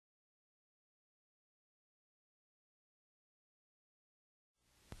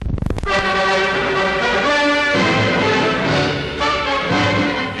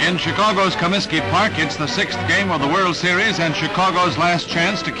Chicago's Comiskey Park, it's the 6th game of the World Series and Chicago's last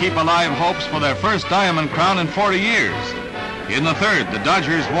chance to keep alive hopes for their first Diamond Crown in 40 years. In the 3rd, the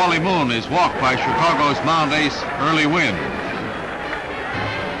Dodgers' Wally is walked by Chicago's mound ace, Early Wynn.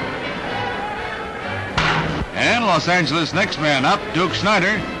 And Los Angeles' next man up, Duke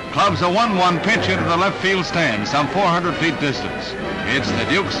Snider, clubs a 1-1 pitch into the left field stand, some 400 feet distance. It's the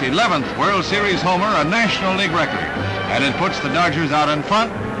Duke's 11th World Series homer, a National League record, and it puts the Dodgers out in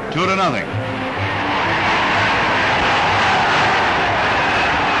front, 2-0.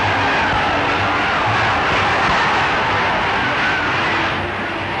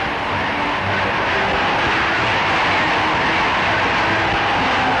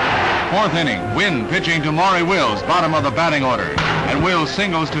 Fourth inning, Wynn pitching to Maury Wills, bottom of the batting order. And Wills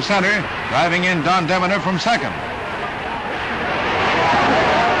singles to center, driving in Don Demeter from second.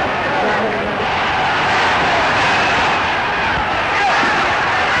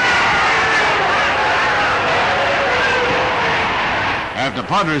 After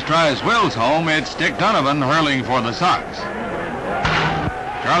Padres tries Wills home, it's Dick Donovan hurling for the Sox.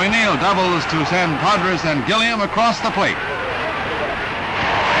 Charlie Neal doubles to send Padres and Gilliam across the plate.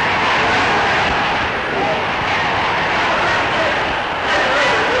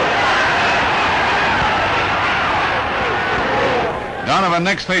 Donovan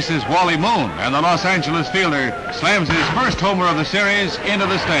next faces Wally and the Los Angeles fielder slams his first homer of the series into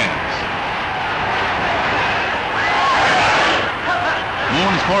the stands.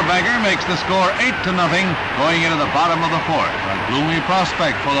 Moon's four-bagger makes the score 8-0 going into the bottom of the 4th. A gloomy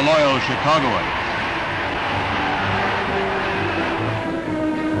prospect for the loyal Chicagoans.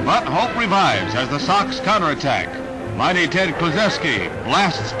 But hope revives as the Sox counterattack. Mighty Ted Kluszewski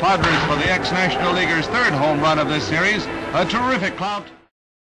blasts Padres for the ex-National Leaguer's 3rd home run of this series. A terrific clout.